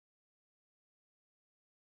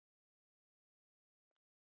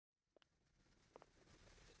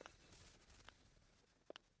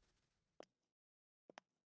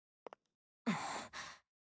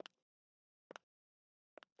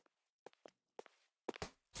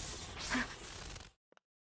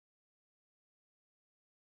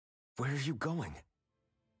Where are you going?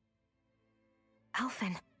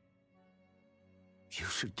 Alphen. You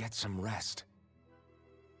should get some rest.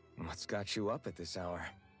 What's got you up at this hour?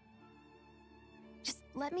 Just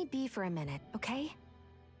let me be for a minute, okay?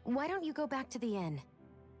 Why don't you go back to the inn?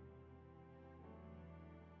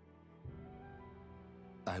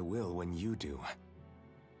 I will when you do.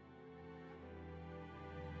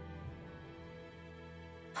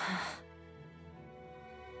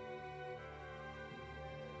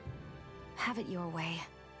 Have it your way.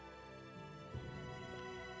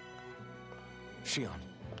 Shion.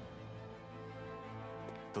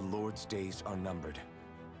 The Lord's days are numbered.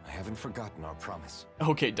 I haven't forgotten our promise.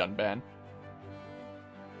 Okay, Dunban.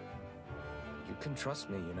 You can trust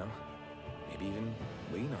me, you know. Maybe even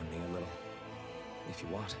lean on me a little. If you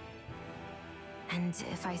want. And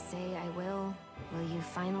if I say I will you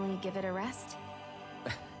finally give it a rest?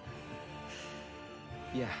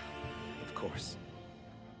 Yeah, of course.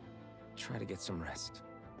 Try to get some rest,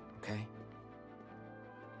 okay?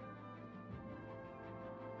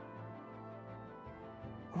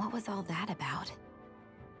 What was all that about?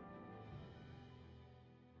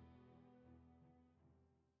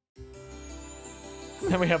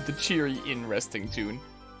 Then we have the cheery inn resting tune.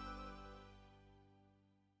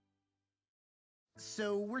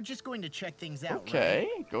 So we're just going to check things out, Okay,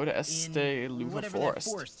 right? go to Esteluva whatever Forest.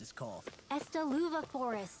 that forest is called. Esteluva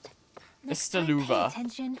Forest. Next time, Esteluva. pay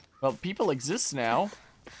attention. Well, people exist now.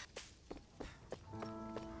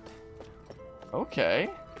 Okay.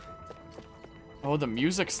 Oh, the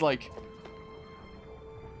music's like...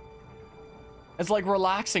 It's like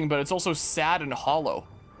relaxing, but it's also sad and hollow.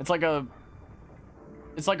 It's like a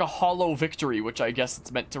hollow victory, which I guess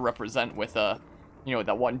it's meant to represent with you know,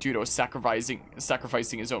 that one dude was sacrificing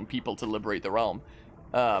his own people to liberate the realm.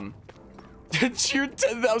 Did you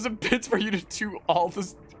 10,000 bits for you to do all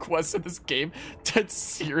this quests in this game? Dead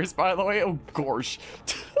serious, by the way? Oh gosh.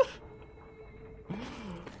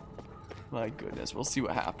 My goodness, we'll see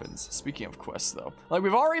what happens. Speaking of quests, though, like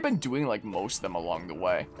we've already been doing like most of them along the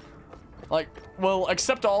way. Like, we'll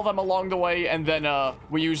accept all of them along the way, and then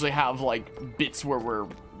we usually have like bits where we're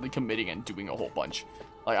committing and doing a whole bunch.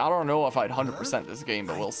 Like, I don't know if I'd 100% this game,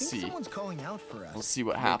 but we'll see. Someone's calling out for us. We'll see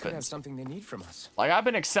what They could have happens. something they need from us. Like, I've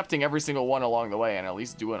been accepting every single one along the way and at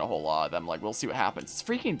least doing a whole lot of them. Like, we'll see what happens. It's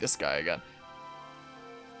freaking this guy again.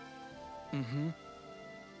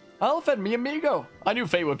 Alphen, mi amigo. I knew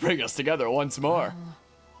fate would bring us together once more.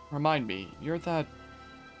 Remind me, you're that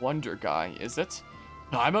wonder guy, is it?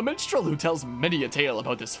 I'm a minstrel who tells many a tale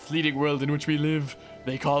about this fleeting world in which we live.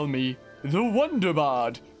 They call me the Wonder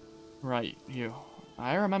Bard. Right, you.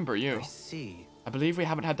 I remember you. I see. I believe we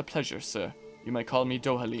haven't had the pleasure, sir. You might call me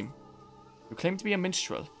Dohalim. You claim to be a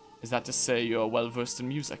minstrel. Is that to say you're well-versed in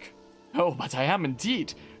music? Oh, but I am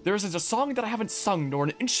indeed. There isn't a song that I haven't sung, nor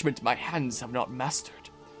an instrument my hands have not mastered.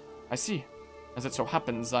 I see. As it so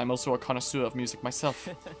happens, I'm also a connoisseur of music myself.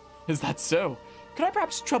 Is that so? Could I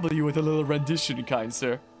perhaps trouble you with a little rendition, kind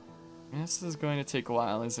sir? This is going to take a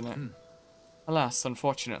while, isn't it? Alas,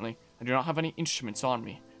 unfortunately, I do not have any instruments on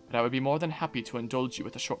me, but I would be more than happy to indulge you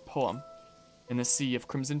with a short poem. In the sea of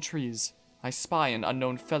crimson trees, I spy an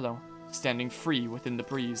unknown fellow, standing free within the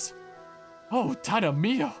breeze. Oh, Dada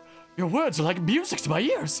mio! Your words are like music to my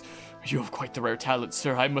ears! You have quite the rare talent,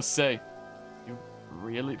 sir, I must say. You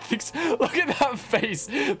really think so? Look at that face!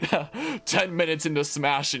 10 minutes into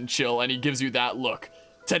Smash and chill, and he gives you that look.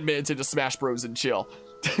 10 minutes into Smash Bros and chill,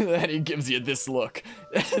 and he gives you this look.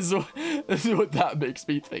 This is what that makes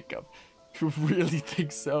me think of. You really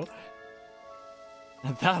think so?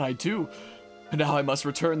 And that I do. And now I must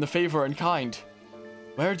return the favor in kind.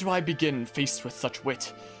 Where do I begin faced with such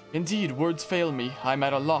wit? Indeed, words fail me. I'm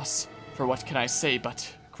at a loss. For what can I say but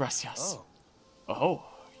gracias? Oh,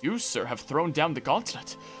 you, sir, have thrown down the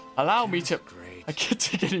gauntlet. Allow me to... Great. I can't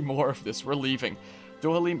take any more of this. We're leaving.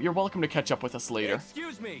 Dohalim, you're welcome to catch up with us later.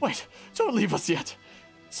 Excuse me. Wait, don't leave us yet.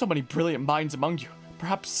 So many brilliant minds among you.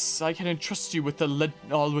 Perhaps I can entrust you with the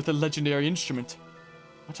legendary instrument.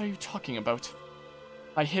 What are you talking about?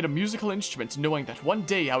 I hid a musical instrument knowing that one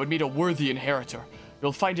day I would meet a worthy inheritor.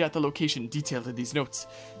 You'll find it at the location detailed in these notes.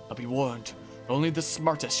 I'll be warned. Only the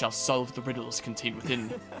smartest shall solve the riddles contained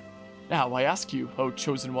within. Now, I ask you, O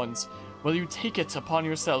chosen ones, will you take it upon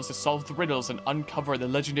yourselves to solve the riddles and uncover the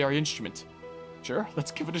legendary instrument? Sure,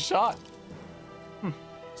 let's give it a shot.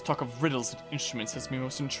 This talk of riddles and instruments has me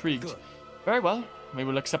most intrigued. Good. Very well, we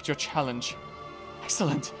will accept your challenge.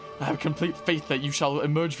 Excellent. I have complete faith that you shall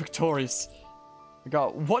emerge victorious. I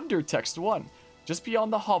got Wonder Text 1. Just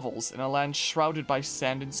beyond the hovels, in a land shrouded by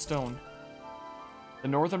sand and stone. The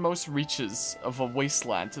northernmost reaches of a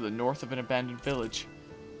wasteland to the north of an abandoned village.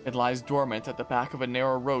 It lies dormant at the back of a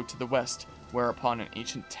narrow road to the west, whereupon an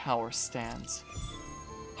ancient tower stands.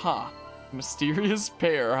 Huh. Mysterious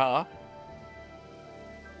pair, huh?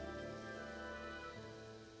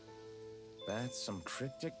 That's some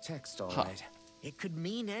cryptic text, all right. It could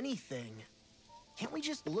mean anything. Can't we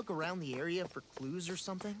just look around the area for clues or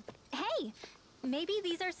something? Hey, maybe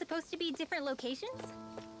these are supposed to be different locations?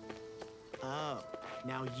 Oh,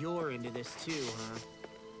 now you're into this too,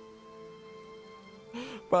 huh?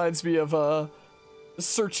 Reminds me of,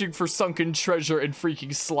 searching for sunken treasure in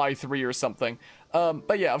freaking Sly 3 or something.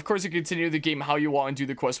 But yeah, of course you continue the game how you want and do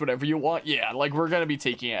the quest whatever you want. Yeah, like, we're gonna be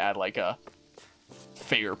taking it at, like, a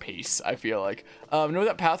fair pace, I feel like. Know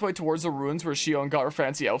that pathway towards the ruins where Shion got her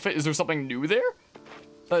fancy outfit? Is there something new there?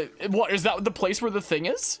 What, is that the place where the thing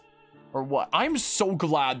is? Or what? I'm so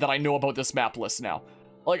glad that I know about this map list now.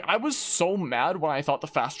 Like, I was so mad when I thought the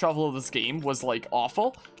fast travel of this game was, like,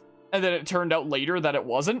 awful. And then it turned out later that it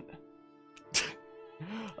wasn't.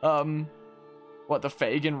 What, the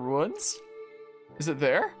Fagin Ruins? Is it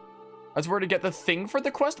there? That's where to get the thing for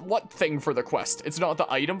the quest? What thing for the quest? It's not the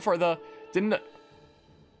item for the... Didn't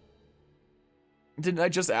I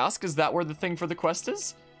just ask? Is that where the thing for the quest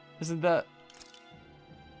is? Isn't that...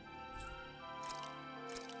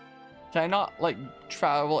 Can I not, like,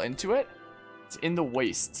 travel into it? It's in the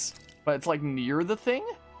wastes. But it's, like, near the thing?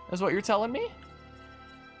 Is what you're telling me?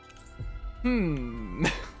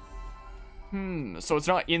 So it's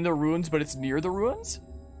not in the ruins, but it's near the ruins?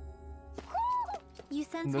 You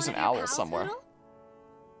sense And there's one an of your owl pals, somewhere. Poodle?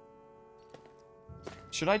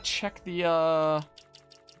 Should I check the,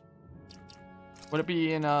 would it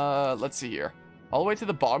be in, let's see here. All the way to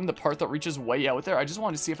the bottom, the part that reaches way out there? I just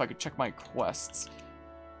wanted to see if I could check my quests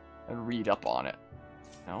and read up on it.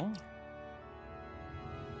 No?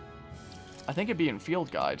 I think it'd be in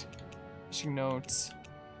field guide. Fishing notes.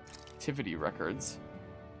 Activity records.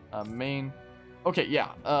 Main. Okay, yeah.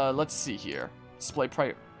 Let's see here. Display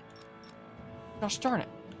prior. Gosh darn it.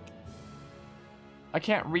 I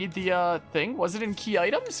can't read the thing. Was it in key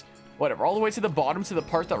items? Whatever. All the way to the bottom to the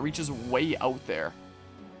part that reaches way out there.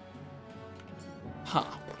 Huh.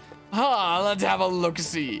 Let's have a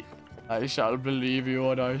look-see. I shall believe you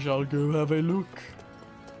and I shall go have a look.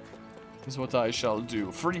 Is what I shall do.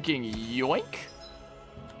 Freaking yoink.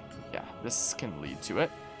 Yeah, this can lead to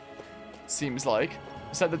it. Seems like.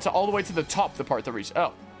 I said that all the way to the top, the part that reached.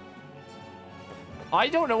 Oh. I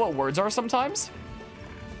don't know what words are sometimes.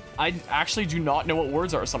 I actually do not know what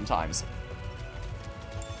words are sometimes.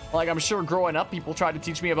 Like, I'm sure growing up, people tried to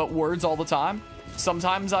teach me about words all the time.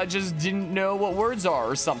 Sometimes I just didn't know what words are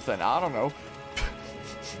or something. I don't know.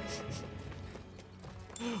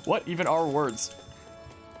 What even are words?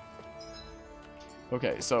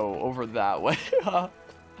 Okay, so over that way.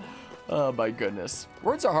 Oh my goodness.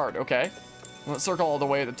 Words are hard, okay. Let's circle all the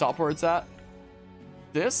way at the top where it's at.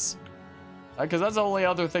 This? Because that's the only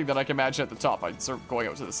other thing that I can imagine at the top. I'd start going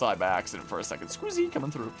out to the side by accident for a second. Squeezy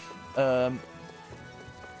coming through.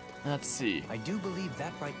 Let's see. I do believe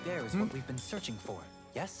that right there is what we've been searching for.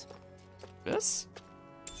 Yes? This?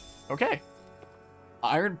 Okay.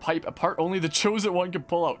 Iron pipe, a part only the chosen one can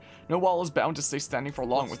pull out. No wall is bound to stay standing for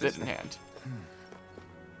long with it in hand.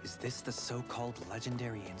 Is this the so-called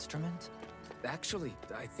legendary instrument? Actually,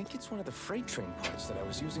 I think it's one of the freight train parts that I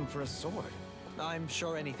was using for a sword. I'm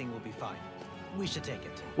sure anything will be fine. We should take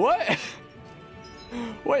it. What?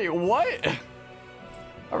 Wait, what?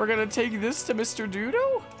 Are we gonna take this to Mr.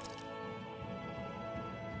 Dudo?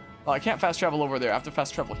 Oh, I can't fast travel over there. I have to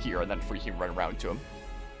fast travel here and then freaking run around to him.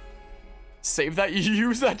 Save that. You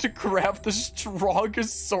use that to craft the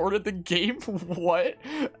strongest sword in the game? What?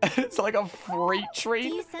 It's like a freight Do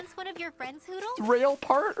train you sense one of your friends, Hoodle? rail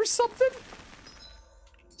part or something?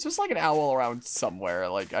 It's just like an owl around somewhere.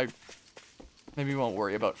 Like, I maybe won't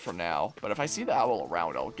worry about for now. But if I see the owl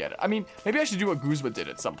around, I'll get it. I mean, maybe I should do what Guzma did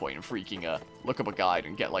at some point and freaking look up a guide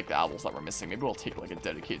and get like the owls that were missing. Maybe we'll take like a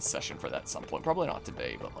dedicated session for that at some point. Probably not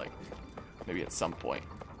today, but like maybe at some point.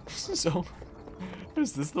 So,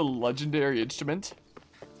 is this the legendary instrument?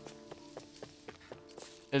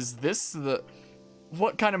 Is this the...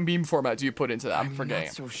 What kind of meme format do you put into that? I'm forgetting. I'm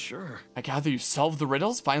not so sure. I gather you solved the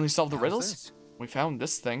riddles? Finally solved the How's riddles? this? We found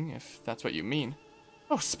this thing, if that's what you mean.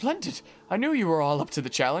 Oh, splendid! I knew you were all up to the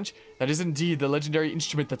challenge. That is indeed the legendary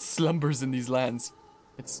instrument that slumbers in these lands.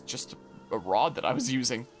 It's just a rod that I was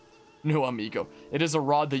using. No, amigo. It is a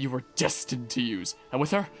rod that you were destined to use. And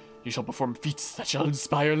with her, you shall perform feats that shall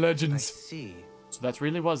inspire I legends. see. So that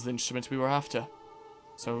really was the instrument we were after.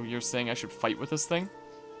 So you're saying I should fight with this thing?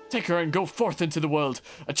 Take her and go forth into the world.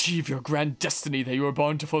 Achieve your grand destiny that you were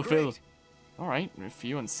born to fulfill. Great. Alright, if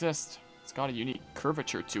you insist. It's got a unique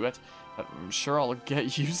curvature to it. I'm sure I'll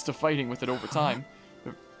get used to fighting with it over time.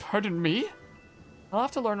 Pardon me? I'll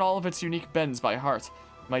have to learn all of its unique bends by heart.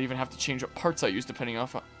 Might even have to change what parts I use depending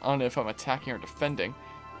on if I'm attacking or defending.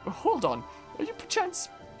 But hold on, are you perchance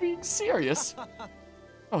being serious?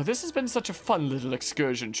 Oh, this has been such a fun little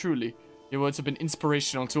excursion, truly. Your words have been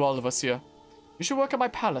inspirational to all of us here. You should work at my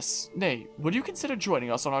palace. Nay, would you consider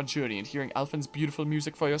joining us on our journey and hearing Alphen's beautiful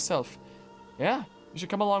music for yourself? Yeah, you should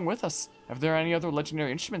come along with us. If there are any other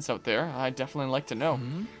legendary instruments out there, I'd definitely like to know.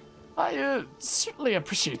 I certainly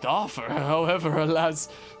appreciate the offer. However, alas,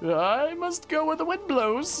 I must go where the wind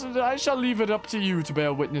blows, and I shall leave it up to you to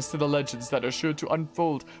bear witness to the legends that are sure to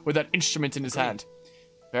unfold with that instrument in his hand.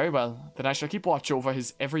 Very well, then I shall keep watch over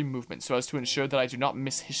his every movement so as to ensure that I do not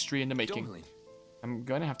miss history in the making. I'm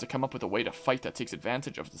going to have to come up with a way to fight that takes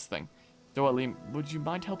advantage of this thing. Dohalim, would you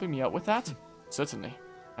mind helping me out with that? Certainly.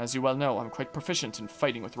 As you well know, I'm quite proficient in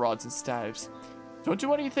fighting with rods and staves. Don't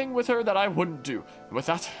do anything with her that I wouldn't do. And with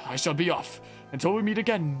that, I shall be off. Until we meet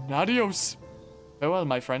again, adios. Farewell,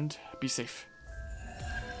 my friend. Be safe.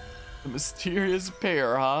 The mysterious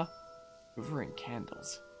pair, huh? Quivering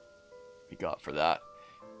candles. We got for that.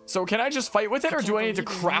 So can I just fight with it, or do I need to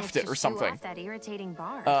craft it or something? That irritating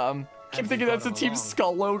bar. Keep thinking that's a Team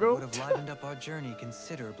Skull logo. Would have livened up our journey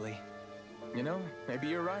considerably. You know, maybe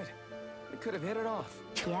you're right. We could have hit it off.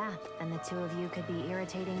 Yeah, and the two of you could be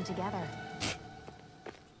irritating together.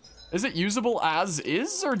 Is it usable as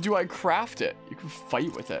is, or do I craft it? You can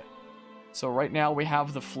fight with it. So right now we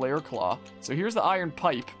have the flare claw. So here's the iron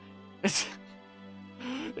pipe. Its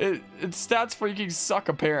stats freaking suck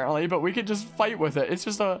apparently, but we can just fight with it. It's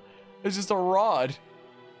just a rod.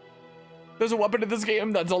 There's a weapon in this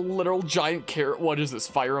game that's a literal giant carrot. What is this?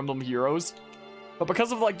 Fire Emblem Heroes? But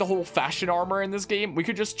because of like the whole fashion armor in this game, we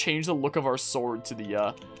could just change the look of our sword to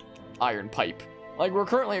the iron pipe. Like, we're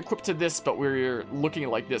currently equipped to this, but we're looking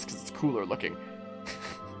like this because it's cooler looking.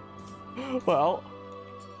 Well,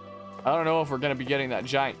 I don't know if we're going to be getting that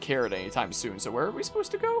giant carrot anytime soon. So where are we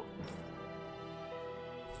supposed to go?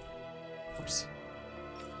 Oops.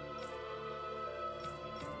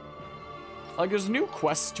 Like, there's new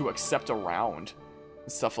quests to accept around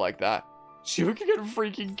and stuff like that. Should we get a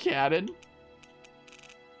freaking cannon?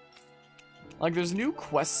 Like, there's new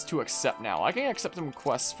quests to accept now. I can accept some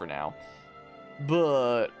quests for now.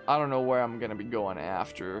 But I don't know where I'm going to be going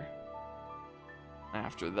after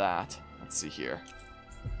that. Let's see here.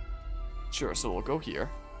 Sure, so we'll go here.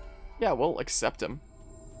 Yeah, we'll accept him.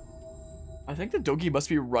 I think the doggy must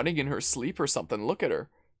be running in her sleep or something. Look at her.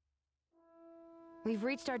 We've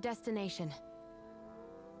reached our destination.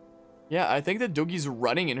 Yeah, I think the doggy's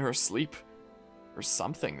running in her sleep. Or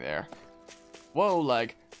something there. Whoa,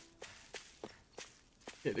 lag.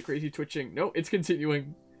 Okay, the crazy twitching. No, it's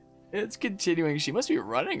continuing. It's continuing. She must be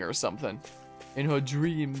running or something. In her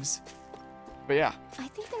dreams. But yeah. I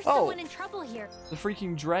think there's someone in trouble here. The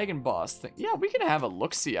freaking dragon boss thing. Yeah, we can have a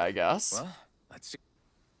look-see, I guess. Well, let's see.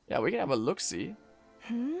 Yeah, we can have a look-see.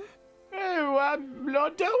 Oh, I'm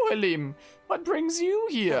Lord Dohalim. What brings you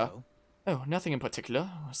here? Hello. Oh, nothing in particular.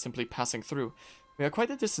 Simply passing through. We are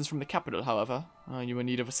quite a distance from the capital, however. Are you in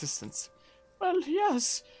need of assistance? Well,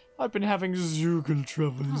 yes. I've been having Zoogle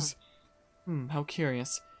troubles. How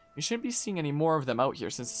curious. You shouldn't be seeing any more of them out here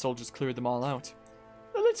since the soldiers cleared them all out.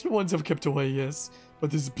 The little ones have kept away, yes.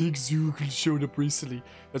 But this big Zoogle showed up recently.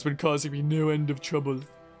 That's been causing me no end of trouble.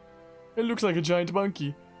 It looks like a giant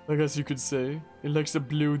monkey, I guess you could say. It likes to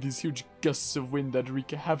blow these huge gusts of wind that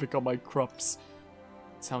wreak havoc on my crops.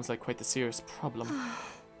 It sounds like quite the serious problem.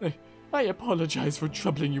 I apologize for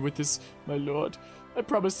troubling you with this, my lord. I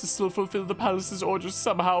promise to still fulfill the palace's orders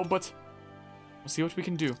somehow, but we'll see what we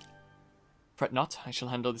can do. Fret not, I shall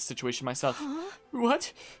handle this situation myself.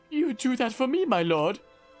 What? You do that for me, my lord?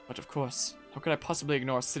 But of course, how could I possibly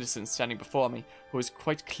ignore a citizen standing before me who is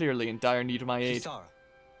quite clearly in dire need of my aid? Kisara.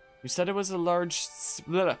 You said it was a large...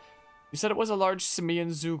 You said it was a large simian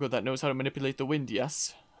Zoogle that knows how to manipulate the wind,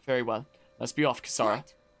 yes? Very well. Let's be off, Kisara.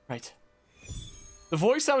 Right. The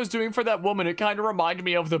voice I was doing for that woman, it kind of reminded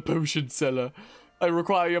me of the potion seller. I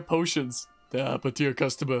require your potions. But dear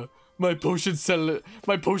customer, my potions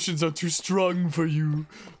are too strong for you.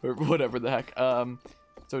 Or whatever the heck.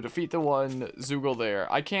 So defeat the one Zoogle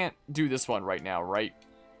there. I can't do this one right now, right?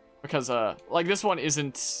 Because, like, this one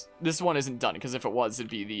isn't done, because if it was,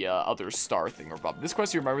 it'd be the, other star thing or Bob. This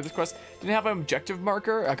quest, you remember this quest? Didn't have an objective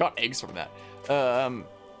marker? I got eggs from that.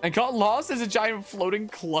 And got lost as a giant floating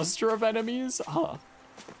cluster of enemies? Huh.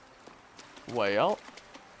 Well.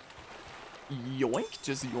 Yoink.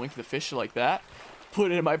 Just yoink the fish like that.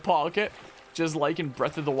 Put it in my pocket. Just like in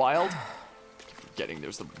Breath of the Wild. Forgetting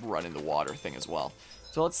there's the run in the water thing as well.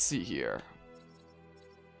 So let's see here.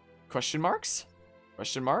 Question marks?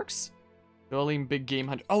 Question marks? Dohalim Big Game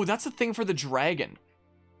Hunter. Oh, that's the thing for the dragon.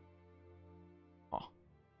 Oh.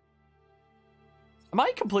 Am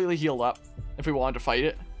I completely healed up if we wanted to fight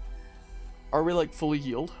it? Are we like fully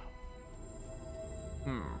healed?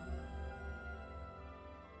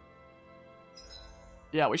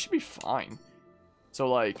 Yeah, we should be fine. So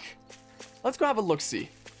like, let's go have a look-see.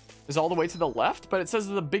 It's all the way to the left, but it says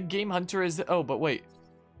that the Big Game Hunter is... Oh, but wait.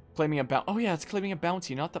 Claiming a bounty. Oh yeah, it's claiming a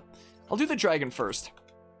bounty, not the... I'll do the dragon first.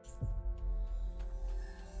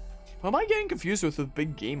 What am I getting confused with the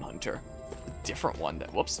Big Game Hunter? A different one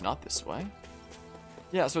that... Whoops, not this way.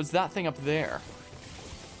 Yeah, so it's that thing up there.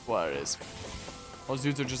 What it is. Those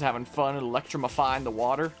dudes are just having fun and electrifying the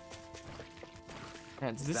water.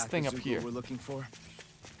 And it's this thing up here. We're looking for.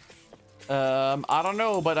 I don't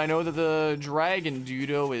know, but I know that the dragon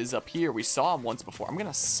dudo is up here. We saw him once before. I'm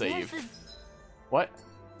gonna save. What?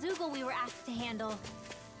 Zoogle we were asked to handle.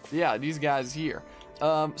 Yeah, these guys here.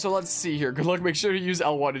 So let's see here. Good luck. Make sure to use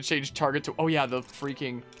L1 to change target to... Oh yeah, the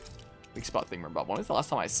freaking weak spot thing. Remember, when was the last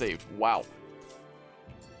time I saved? Wow.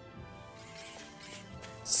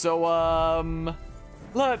 So,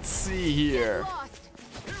 let's see here.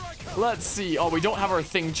 Let's see. Oh, we don't have our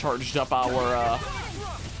thing charged up. Our,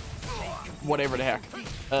 whatever the heck.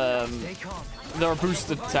 There are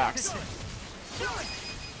boosted attacks.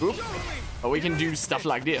 Oop. But we can do stuff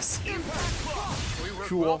like this.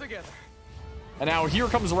 Cool. And now here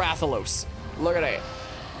comes Rathalos. Look at that.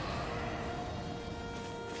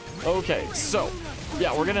 Okay, so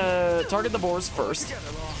yeah, we're gonna target the boars first.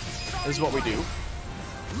 This is what we do.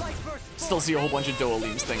 Still see a whole bunch of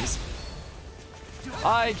Dohalims things.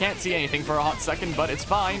 I can't see anything for a hot second, but it's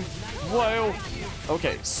fine. Whoa.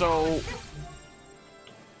 Okay, so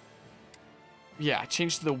yeah,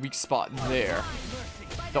 change to the weak spot there.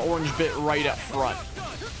 The orange bit right up front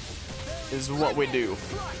is what we do.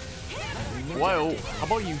 Whoa, how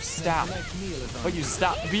about you stop? How about you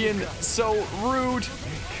stop being so rude?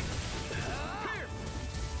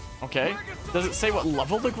 Okay, does it say what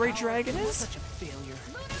level the Great Dragon is?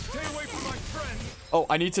 Oh,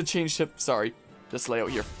 I need to change to, sorry, this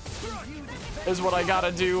layout here. Is what I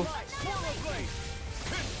gotta do.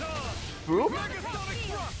 Boop.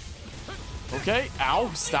 Okay,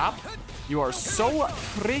 ow, stop. You are so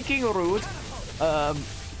freaking rude.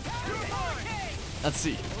 Let's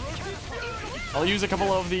see. I'll use a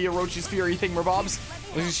couple of the Orochi's Fury thingamabobs.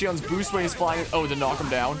 Shion's boost when he's flying. Oh, to knock him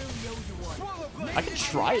down. I can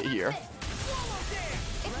try it here.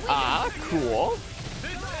 Ah, cool.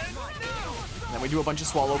 Then we do a bunch of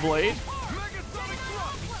Swallow Blade.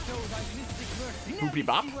 Boopity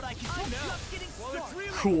bop.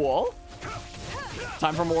 Cool.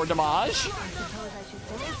 Time for more damage.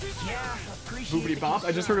 Boopity bop.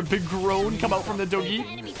 I just heard a big groan come out from the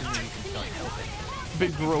doggy.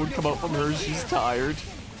 Big groan come out from her. She's tired.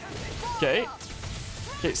 Okay.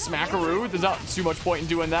 Okay, smackaroo. There's not too much point in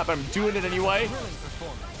doing that, but I'm doing it anyway.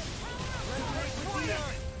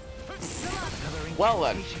 Well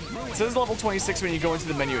then. It says level 26 when you go into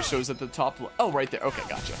the menu. It shows at the top. Oh, right there. Okay,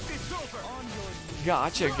 gotcha.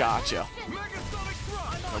 Gotcha.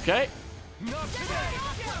 Okay.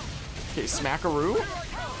 Okay, smackaroo.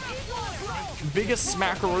 Biggest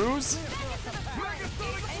smackaroos.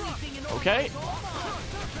 Okay.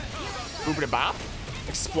 Boopity bop.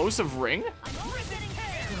 Explosive ring.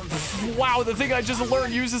 Wow, the thing I just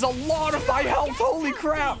learned uses a lot of my health. Holy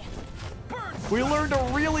crap. We learned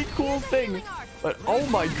a really cool thing. But oh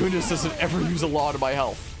my goodness, does it ever use a lot of my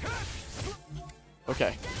health.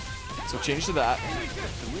 Okay. So change to that.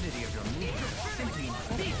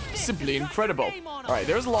 Simply incredible. Alright,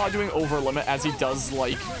 there's Law doing over limit as he does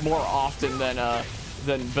like more often than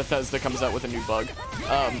Bethesda comes out with a new bug.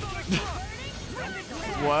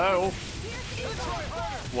 Whoa.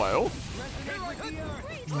 Whoa.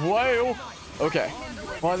 Whoa. Okay.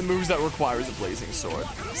 One of the moves that requires a blazing sword.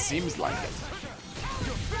 Seems like it.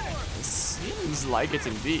 Seems like it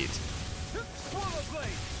indeed.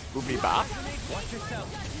 Boopy bop.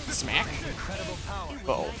 Smack.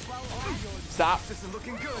 Uh-oh. Stop.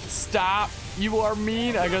 Stop. You are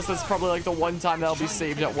mean. I guess that's probably like the one time that'll be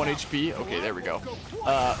saved at 1 HP. Okay, there we go.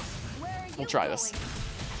 We'll try this.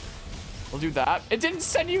 We'll do that. It didn't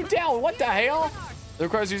send you down. What the hell? It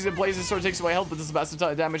requires using the blazing sword takes away health, but this is the best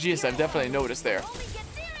of damage. Yes, I've definitely noticed there.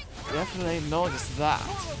 Definitely noticed that.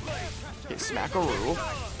 Okay, smackaroo.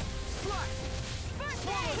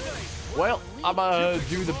 Well, I'm gonna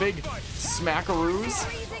do the big smackaroos.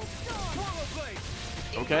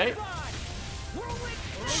 Okay.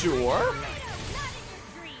 Sure.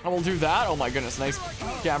 I will do that. Oh my goodness, nice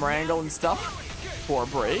camera angle and stuff. For a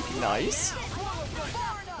break. Nice.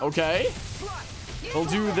 Okay. We'll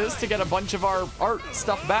do this to get a bunch of our art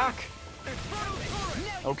stuff back.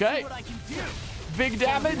 Okay. Big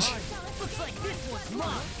damage.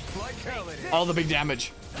 All the big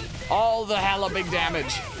damage. All the hella big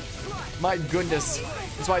damage. My goodness.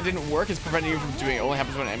 That's why it didn't work. It's preventing you from doing it. Only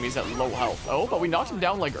happens when enemies at low health. Oh, but we knocked him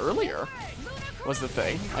down like earlier. Was the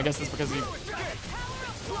thing. I guess that's because he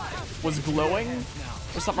was glowing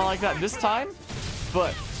or something like that this time.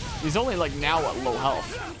 But he's only like now at low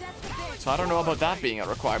health. So I don't know about that being a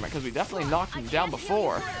requirement because we definitely knocked him down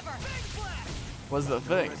before. Was the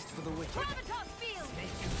thing.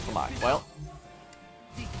 Come on. Well.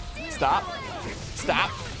 Stop.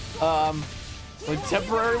 Stop. Like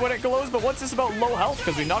temporary when it glows, but what's this about low health?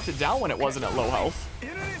 Because we knocked it down when it wasn't at low health.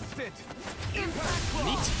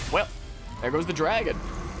 Neat. Well, there goes the dragon.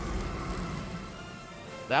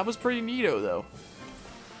 That was pretty neato, though.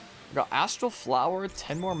 We got Astral Flower,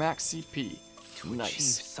 10 more max CP.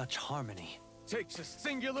 Nice. Such harmony. Takes a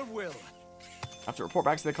singular will. Have to report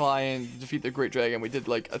back to the client, defeat the Great Dragon. We did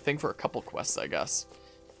like a thing for a couple quests, I guess.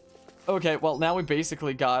 Okay, well now we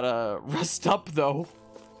basically gotta rest up though.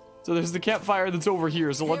 So there's the campfire that's over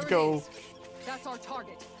here, so let's go. That's our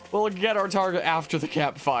target. We'll get our target after the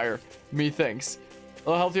campfire, methinks.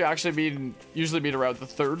 Low health you actually usually meet around the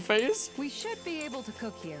 3rd phase. We should be able to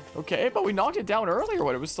cook here. Okay, but we knocked it down earlier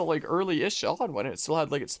when it was still like early-ish on, when it still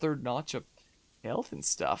had like its 3rd notch of health and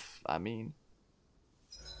stuff. I mean,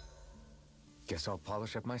 Guess I'll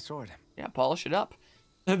polish up my sword. yeah, polish it up.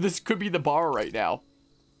 This could be the bar right now.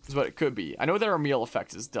 Is what it could be. I know that our meal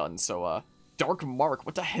effect is done, so Dark Mark,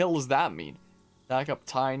 what the hell does that mean? Back up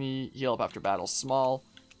tiny, heal up after battle small.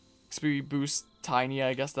 XP boost tiny,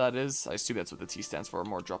 I guess that is. I assume that's what the T stands for.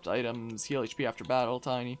 More dropped items. Heal HP after battle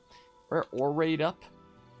tiny. Or raid up.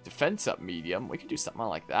 Defense up medium. We could do something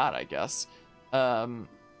like that, I guess.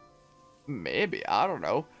 Maybe. I don't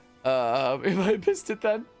know. If I missed it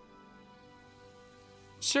then?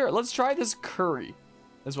 Sure, let's try this curry.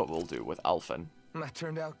 That's what we'll do with Alphen. That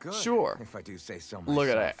turned out good. Sure. If I do say so myself. Look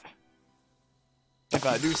at that. If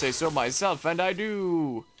I do say so myself, and I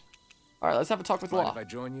do. Alright, let's have a talk with Mind Law. if I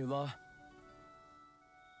join you, Law?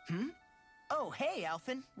 Oh, hey,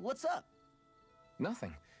 Alphen. What's up?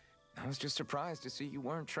 Nothing. I was just surprised to see you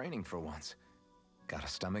weren't training for once. Got a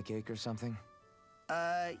stomachache or something?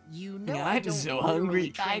 You know Yeah, I I'm just don't so hungry.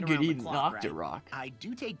 literally train I could around the eat an clock, right? Octorok. I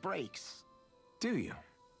do take breaks. Do you?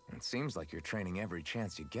 It seems like you're training every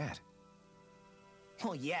chance you get.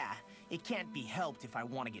 Well, yeah, it can't be helped if I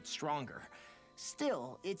want to get stronger.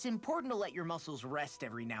 Still, it's important to let your muscles rest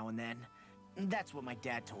every now and then. That's what my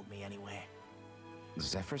dad told me anyway.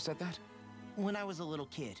 Zephyr said that? When I was a little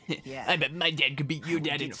kid, yeah. I bet my dad could beat your I would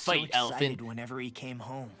dad in get a fight, so excited Alphen. whenever he came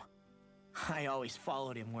home. I always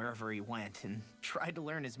followed him wherever he went and tried to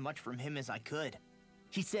learn as much from him as I could.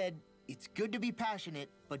 He said, it's good to be passionate,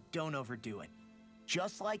 but don't overdo it.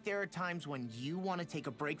 Just like there are times when you want to take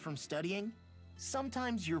a break from studying,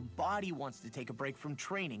 sometimes your body wants to take a break from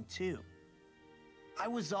training too. I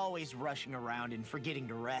was always rushing around and forgetting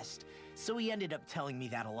to rest, so he ended up telling me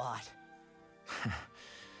that a lot.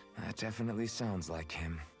 That definitely sounds like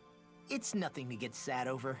him. It's nothing to get sad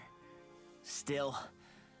over. Still,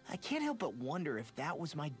 I can't help but wonder if that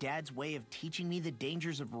was my dad's way of teaching me the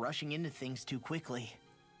dangers of rushing into things too quickly.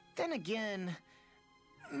 Then again,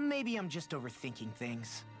 maybe I'm just overthinking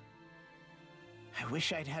things. I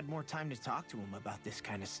wish I'd had more time to talk to him about this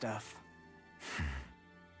kind of stuff.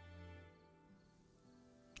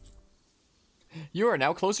 You are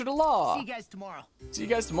now closer to Law. See you guys tomorrow. See you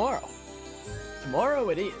guys tomorrow. Tomorrow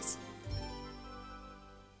it is.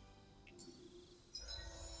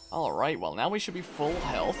 Alright, well now we should be full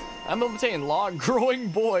health. I'm obtaining Law, growing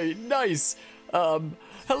boy. Nice.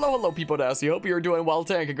 Hello people Dassie. Hope you're doing well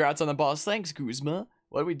today. Congrats on the boss. Thanks, Guzma.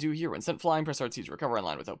 What do we do here? When sent flying, press RT to recover in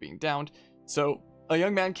line without being downed. So, a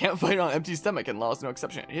young man can't fight on an empty stomach, and Law is no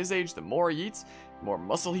exception. At his age, the more he eats, the more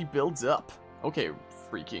muscle he builds up. Okay,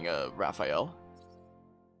 freaking Raphael.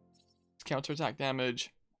 Counterattack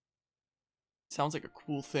damage. Sounds like a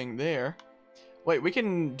cool thing there. Wait, we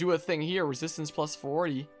can do a thing here. Resistance plus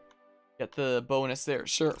 40. Get the bonus there.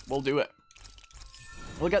 Sure, we'll do it.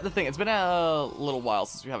 Look at the thing. It's been a little while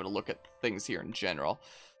since we have a look at things here in general.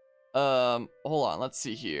 Hold on. Let's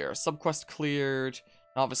see here. Subquest cleared.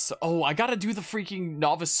 Novice. Oh, I gotta do the freaking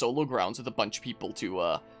novice solo grounds with a bunch of people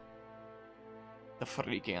to the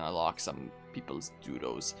freaking unlock some people's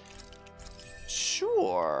doodles.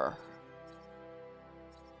 Sure.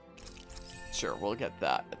 Sure, we'll get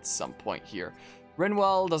that at some point here.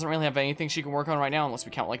 Rinwell doesn't really have anything she can work on right now unless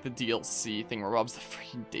we count like the DLC thing where Rob's the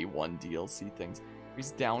freaking day 1 DLC things.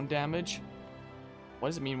 He's down damage. What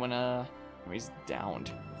does it mean when he's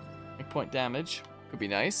downed? Make point damage. Could be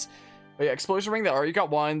nice. But yeah, explosion ring, that art you got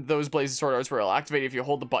one. Those blazing sword arts where it'll activate if you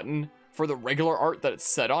hold the button for the regular art that it's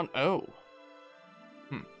set on. Oh.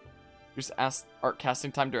 Just ask art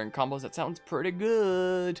casting time during combos. That sounds pretty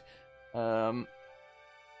good.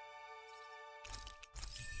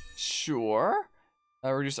 Sure.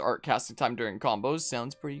 Reduce art casting time during combos.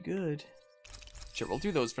 Sounds pretty good. Sure, we'll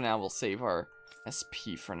do those for now. We'll save our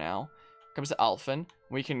SP for now. Comes to Alphen.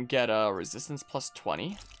 We can get a resistance plus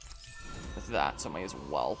 20. With that, so might as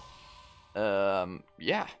well.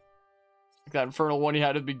 Yeah. Like that infernal one you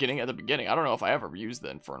had at the beginning. I don't know if I ever used the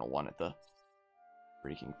infernal one at the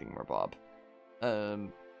freaking thingamabob.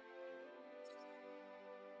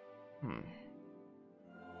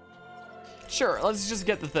 Sure, let's just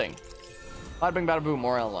get the thing. Bada bing, bada boom,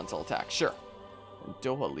 more elemental attack. Sure. And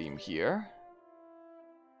Dohalim here.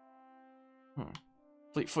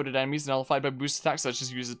 Fleet-footed enemies nullified by boost attacks. So let's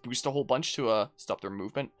just use this boost a whole bunch to stop their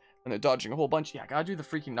movement. And they're dodging a whole bunch. Yeah, gotta do the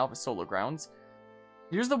freaking novice solo grounds.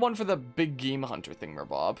 Here's the one for the big game hunter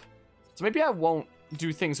thingamabob. So maybe I won't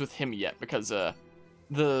do things with him yet because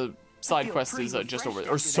the side quest is just over,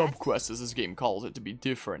 or sub quest as this game calls it, to be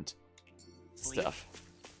different stuff.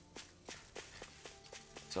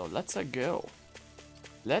 So let's go.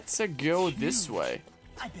 Let's go this way.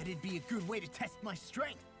 I bet it'd be a good way to test my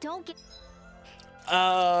strength. Don't get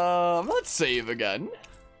Let's save again.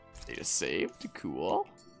 Data saved. Cool.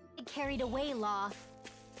 carried away, Law.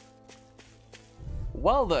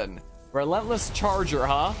 Well then, relentless charger,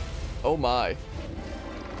 huh? Oh my.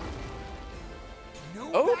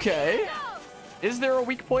 Okay. Is there a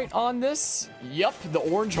weak point on this? Yup, the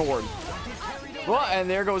orange horn. Well, and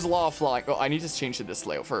there goes Law flying. Oh, I need to change to this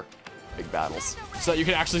layout for big battles so that you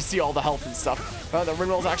can actually see all the health and stuff. The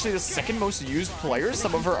Rinwell is actually the second most used player.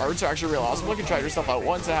 Some of her arts are actually real awesome. You can try yourself out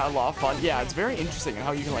once and have a lot of fun. Yeah, it's very interesting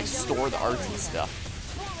how you can like store the arts and stuff.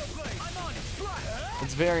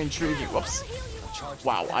 It's very intriguing. Whoops.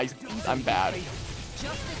 Wow, I'm bad.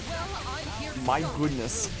 My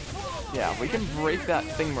goodness. Yeah, if we can break that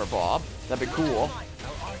thingamabob, that'd be cool.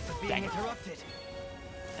 Dang it.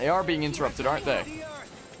 They are being interrupted, aren't they?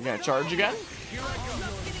 You gonna charge again?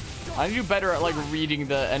 I need to do better at like reading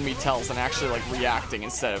the enemy tells and actually like reacting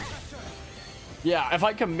instead of... Yeah, if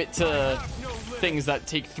I commit to things that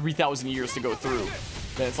take 3,000 years to go through,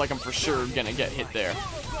 then it's like I'm for sure gonna get hit there.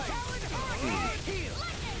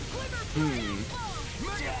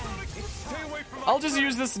 I'll just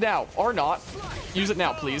use this now, or not. Use it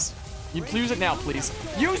now, please. Use it now, please.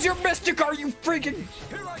 Use your mystic, are you freaking...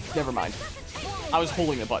 Never mind. I was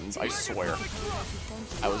holding the buttons, I swear.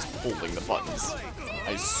 I was holding the buttons.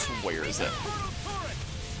 I swear is it.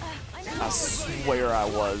 I swear I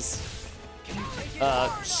was.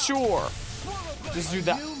 Sure. Just do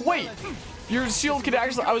that. Wait! Your shield can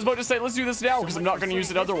actually... I was about to say, let's do this now, because I'm not going to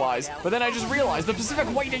use it otherwise. But then I just realized the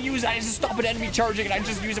specific way to use that is to stop an enemy charging, and I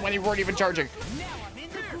just use it when they weren't even charging.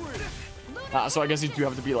 So I guess you do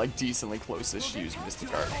have to be, like, decently close-ish to use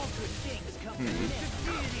Mystic Art.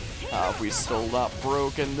 Have we still not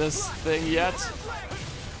broken this thing yet?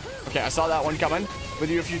 Okay, I saw that one coming with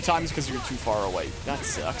you a few times because you're too far away. That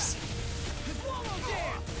sucks.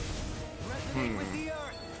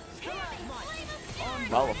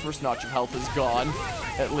 Well, the first notch of health is gone,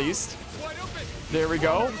 at least. There we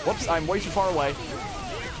go. Whoops, I'm way too far away.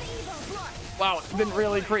 Wow, it didn't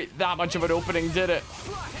really create that much of an opening, did it?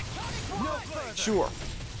 Sure.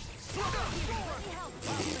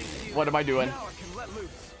 What am I doing?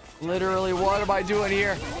 Literally, what am I doing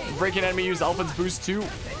here? Breaking enemy use Alphen's boost too.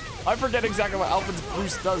 I forget exactly what Alphen's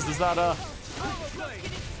boost does. Does that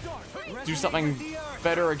do something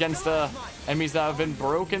better against enemies that have been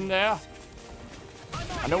broken there?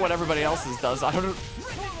 I know what everybody else's does. I don't know.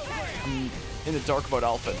 I'm in the dark about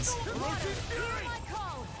Alphen's.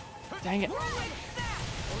 Dang it.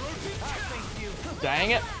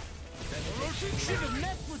 Dang it.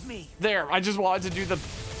 There, I just wanted to do the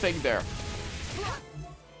thing there.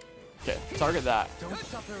 Okay, target that.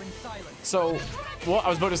 So, what I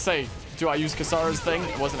was about to say, do I use Kasara's thing?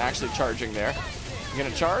 It wasn't actually charging there. I'm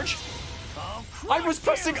gonna charge. I was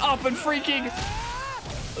pressing up and freaking...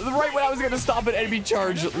 Right when I was gonna stop an enemy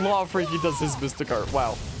charge, Law freaking does his Mystic Art.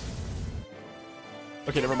 Wow.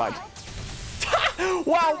 Okay, never mind.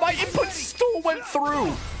 Wow, my input still went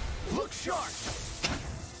through.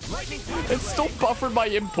 It still buffered my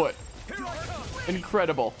input.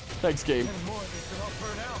 Incredible. Thanks, game.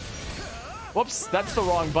 Whoops, that's the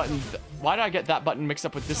wrong button. Why did I get that button mixed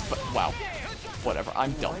up with this button? Wow. Whatever,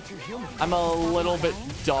 I'm dumb. I'm a little bit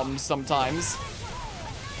dumb sometimes.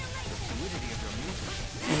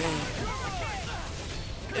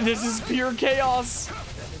 This is pure chaos.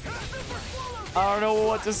 I don't know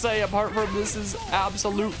what to say apart from this is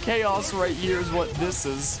absolute chaos right here is what this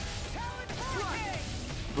is.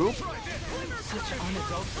 Boop.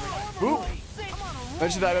 Boop.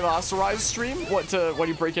 Mentioned that in the last Rise stream. When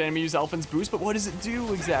you break an enemy, use Elfin's boost, but what does it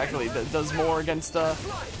do exactly? That does more against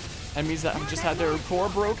enemies that have just had their core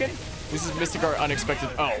broken? This is Mystic Art Unexpected.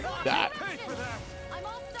 Oh, that.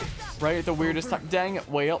 Right at the weirdest time. Dang it,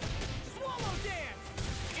 whale.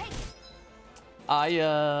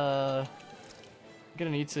 I'm gonna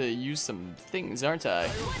need to use some things, aren't I?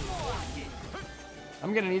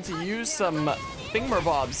 I'm gonna need to use some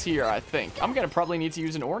thingamabobs here, I think. I'm gonna probably need to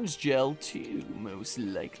use an orange gel too, most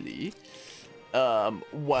likely.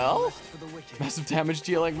 Well, massive damage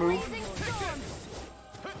dealing move.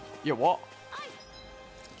 Yeah, what?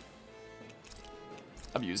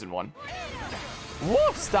 I'm using one.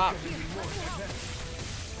 Whoa, stop.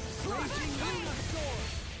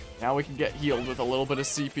 Now we can get healed with a little bit of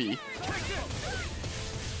CP.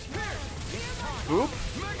 Oop.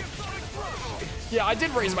 Yeah, I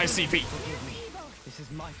did raise my CP. This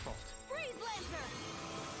is my fault.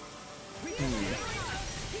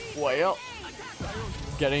 Well,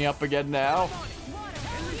 getting up again now.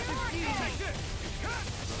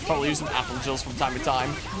 Probably use some apple gels from time to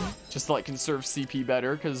time, just to like conserve CP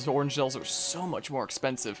better, because orange gels are so much more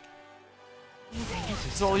expensive.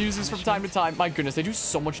 So I'll use these from time to time. My goodness, they do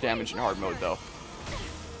so much damage in hard mode, though.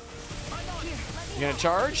 You gonna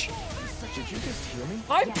charge? Did you just hear me?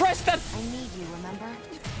 I pressed that. I need you, remember?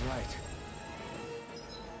 Right.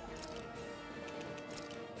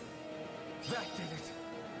 That did it.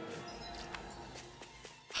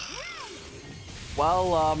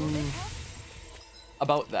 Well,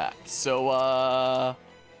 about that. So,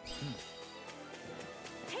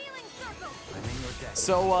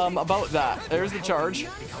 about that. There's the charge.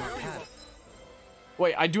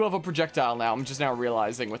 Wait, I do have a projectile now. I'm just now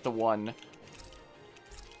realizing with the one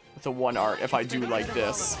art, if I do like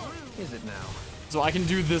this. Is it now? So I can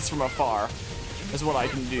do this from afar, is what I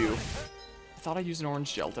can do. I thought I used an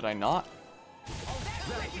orange gel, did I not?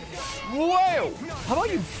 Whoa! How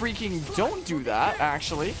about you freaking don't do that,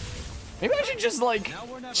 actually? Maybe I should just, like,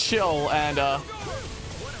 chill and,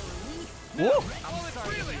 whoa!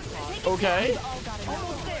 Okay.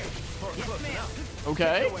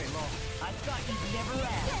 Okay.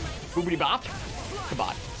 Boobity bop. Come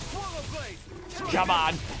on. Come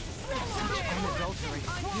on.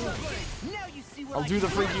 I'll do the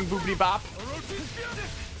freaking boobity bop.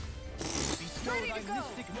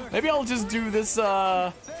 Maybe I'll just do this,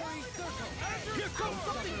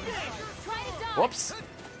 whoops.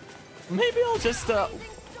 Maybe I'll just,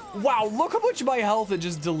 wow, look how much of my health it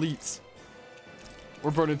just deletes.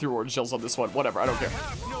 We're burning through orange shells on this one. Whatever, I don't care.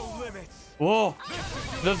 Whoa.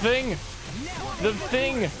 The thing. The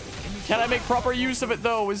thing. Can I make proper use of it,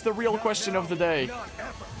 though, is the real question of the day.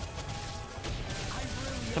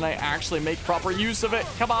 Can I actually make proper use of it?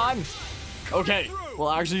 Come on. Okay. We'll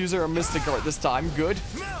actually use our Mystic Art this time. Good.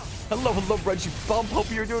 Hello, Reggie Bump. Hope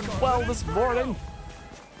you're doing well this morning.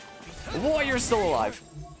 Boy, you're still alive.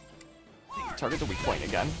 Target the weak point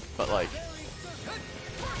again, but like...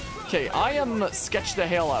 Okay, I am sketched the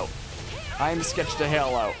hell out. I am sketched the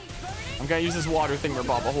hell out. I'm gonna use this water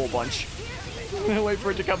thingamabob a whole bunch. Wait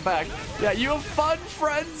for it to come back. Yeah, you have fun,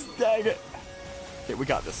 friends. Dang it. Okay, we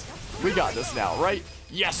got this. We got this now, right?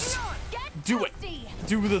 Yes. Do it.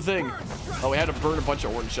 Do the thing. Oh, we had to burn a bunch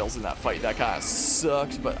of orange shells in that fight. That kind of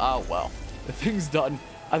sucks, but oh well. The thing's done.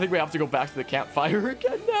 I think we have to go back to the campfire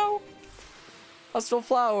again now. Hostile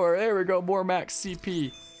flower. There we go. More max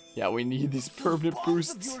CP. Yeah, we need these permanent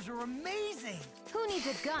boosts. Yours are amazing. Who needs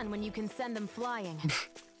a gun when you can send them flying?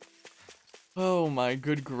 Oh my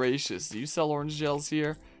good gracious. Do you sell orange gels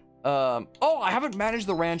here? Oh, I haven't managed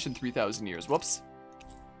the ranch in 3,000 years. Whoops.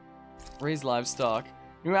 Raise livestock.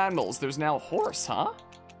 New animals. There's now a horse, huh?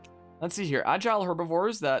 Let's see here. Agile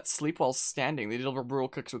herbivores that sleep while standing. They deliver brutal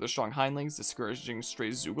kicks with their strong hind legs, discouraging stray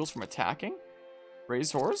zoogles from attacking.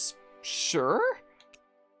 Raise horse? Sure.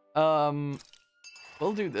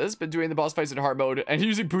 We'll do this, but doing the boss fights in hard mode and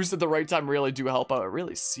using boost at the right time really do help out. It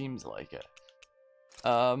really seems like it.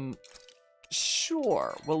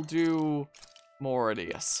 Sure. We'll do more of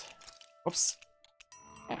this. Whoops.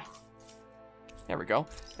 Yeah. There we go.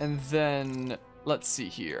 And then, let's see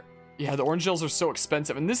here. Yeah, the orange gels are so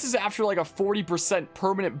expensive. And this is after like a 40%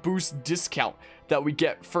 permanent boost discount that we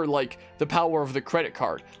get for like the power of the credit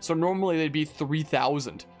card. So normally they'd be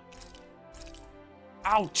 3,000.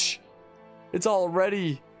 Ouch. It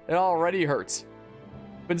already hurts.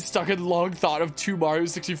 Been stuck in long thought of 2 Mario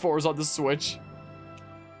 64s on the Switch.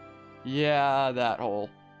 Yeah, that hole.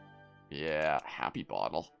 Yeah, happy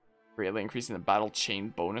bottle. Greatly increasing the battle chain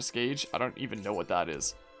bonus gauge. I don't even know what that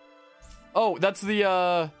is. Oh, that's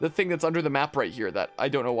the thing that's under the map right here that I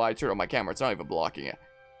don't know why I turned on my camera. It's not even blocking it.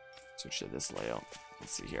 Switch to this layout.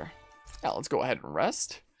 Let's see here. Yeah, let's go ahead and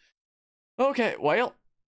rest. Okay, well,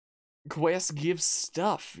 quest gives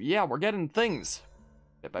stuff. Yeah, we're getting things.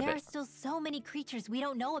 Bit by There are bit. still so many creatures we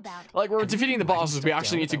don't know about. Like, we're defeating the bosses. We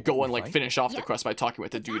actually need to go and, like, fight? finish off the Yep. quest by talking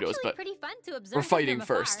with the It's Dudos, actually but pretty fun to observe we're them fighting from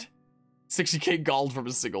afar. first. 60k gold from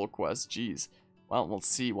a single quest. Jeez. Well, we'll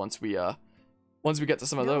see once we get to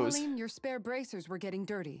some of those. Noeline, your spare bracers were getting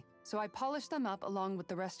dirty, so I polished them up along with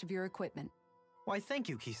the rest of your equipment. Why, thank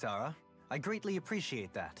you, Kisara. I greatly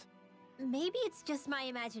appreciate that. Maybe it's just my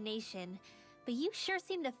imagination, but you sure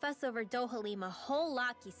seem to fuss over Dohalim a whole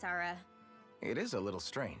lot, Kisara. It is a little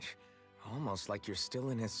strange. Almost like you're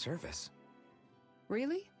still in his service.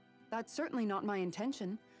 Really? That's certainly not my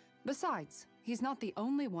intention. Besides, he's not the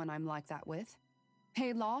only one I'm like that with.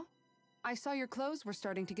 Hey, Law, I saw your clothes were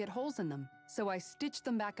starting to get holes in them, so I stitched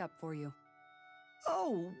them back up for you.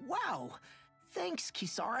 Oh, wow. Thanks,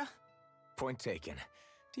 Kisara. Point taken.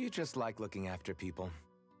 Do you just like looking after people?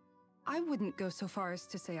 I wouldn't go so far as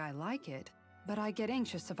to say I like it, but I get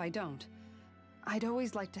anxious if I don't. I'd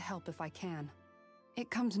always like to help if I can. It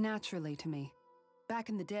comes naturally to me. Back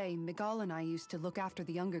in the day, Miguel and I used to look after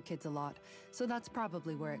the younger kids a lot, so that's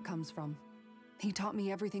probably where it comes from. He taught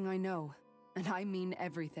me everything I know, and I mean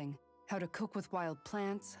everything. How to cook with wild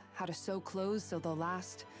plants, how to sew clothes so they'll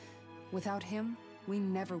last. Without him, we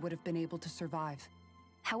never would have been able to survive.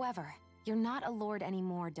 However, you're not a lord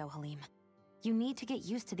anymore, Dohalim. You need to get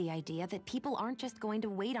used to the idea that people aren't just going to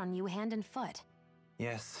wait on you hand and foot.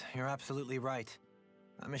 Yes, you're absolutely right.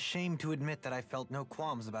 I'm ashamed to admit that I felt no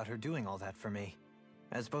qualms about her doing all that for me.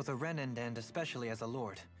 As both a Renan and especially as a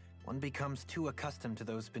lord, one becomes too accustomed to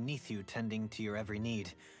those beneath you tending to your every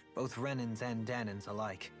need, both Renans and Danans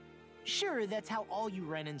alike. Sure, that's how all you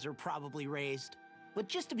Renans are probably raised. But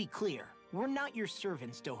just to be clear, we're not your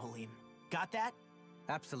servants, Dohalim. Got that?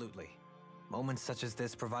 Absolutely. Moments such as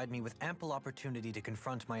this provide me with ample opportunity to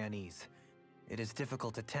confront my unease. It is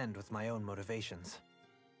difficult to tend with my own motivations.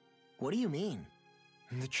 What do you mean?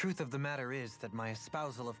 The truth of the matter is that my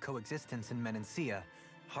espousal of coexistence in Menancia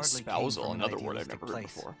hardly Espousal, came from an another word I've idealistic never heard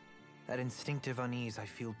place. before. That instinctive unease I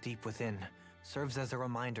feel deep within serves as a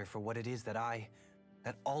reminder for what it is that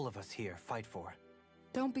all of us here fight for.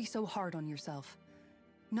 Don't be so hard on yourself.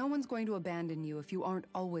 No one's going to abandon you if you aren't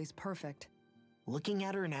always perfect. Looking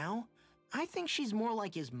at her now, I think she's more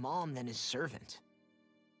like his mom than his servant.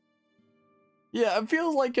 Yeah, it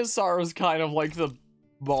feels like Kisara's kind of like the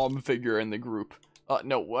mom figure in the group.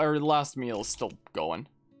 No, our last meal is still going.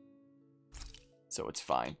 So it's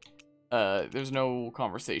fine. There's no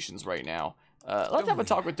conversations right now. Let's have a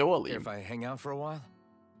talk with Care Dohalim. if I hang out for a while?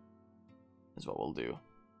 Is what we'll do.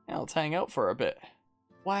 Yeah, let's hang out for a bit.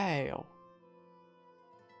 Wow.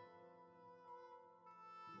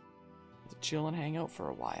 Let's chill and hang out for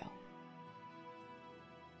a while.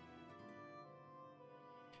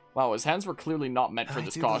 Wow, his hands were clearly not meant for I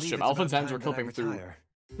this do believe costume. it's Alpha's about hands were time that I clipping through retire.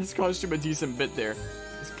 this costume a decent bit there.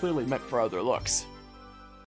 It's clearly meant for other looks.